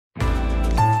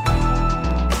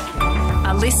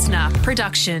listener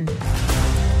production.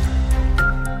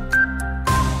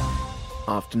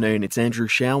 Afternoon, it's Andrew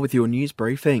Shaw with your news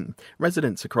briefing.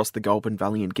 Residents across the Goulburn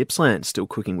Valley and Gippsland still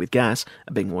cooking with gas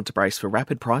are being warned to brace for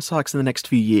rapid price hikes in the next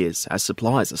few years as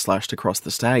supplies are slashed across the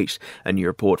state. A new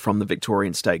report from the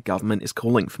Victorian State Government is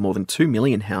calling for more than 2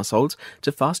 million households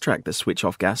to fast-track the switch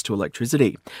off gas to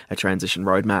electricity. A transition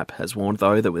roadmap has warned,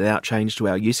 though, that without change to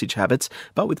our usage habits,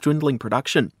 but with dwindling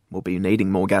production, we'll be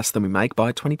needing more gas than we make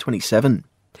by 2027.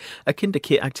 A Kinder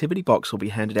Kit activity box will be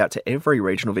handed out to every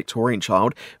regional Victorian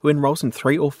child who enrolls in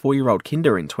 3 or 4-year-old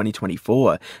kinder in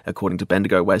 2024. According to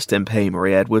Bendigo West MP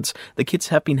Marie Edwards, the kits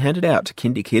have been handed out to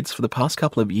kinder kids for the past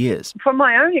couple of years. From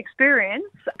my own experience,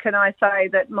 can I say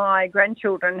that my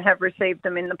grandchildren have received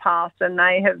them in the past and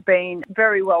they have been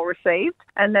very well received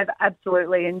and they've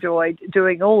absolutely enjoyed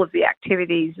doing all of the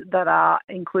activities that are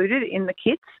included in the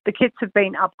kits. The kits have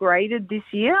been upgraded this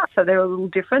year, so they're a little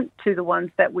different to the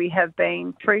ones that we have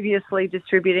been previously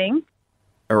distributing.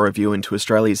 A review into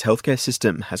Australia's healthcare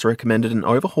system has recommended an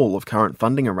overhaul of current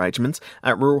funding arrangements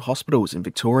at rural hospitals in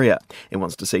Victoria. It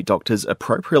wants to see doctors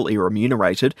appropriately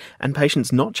remunerated and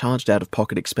patients not charged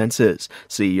out-of-pocket expenses.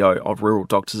 CEO of Rural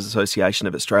Doctors Association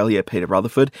of Australia, Peter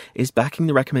Rutherford, is backing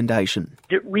the recommendation.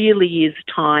 It really is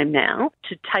time now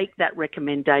to take that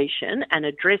recommendation and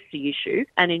address the issue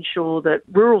and ensure that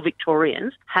rural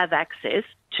Victorians have access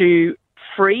to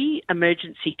free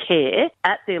emergency care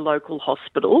at their local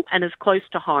hospital and as close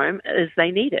to home as they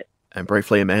need it. And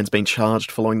briefly, a man's been charged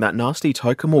following that nasty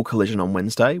Tokemore collision on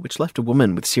Wednesday, which left a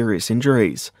woman with serious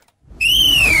injuries.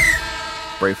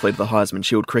 Briefly to the Heisman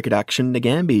Shield cricket action,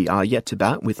 Nagambie are yet to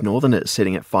bat with Northerners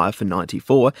sitting at 5 for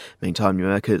 94. Meantime, New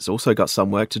Yorkers also got some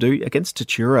work to do against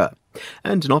Tatura.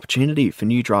 And an opportunity for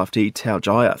new draftee Tao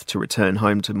Giath to return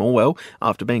home to Morwell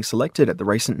after being selected at the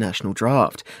recent national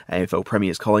draft. AFL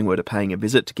Premiers Collingwood are paying a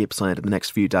visit to Gippsland in the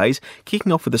next few days,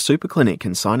 kicking off with a super clinic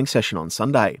and signing session on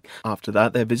Sunday. After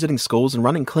that, they're visiting schools and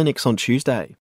running clinics on Tuesday.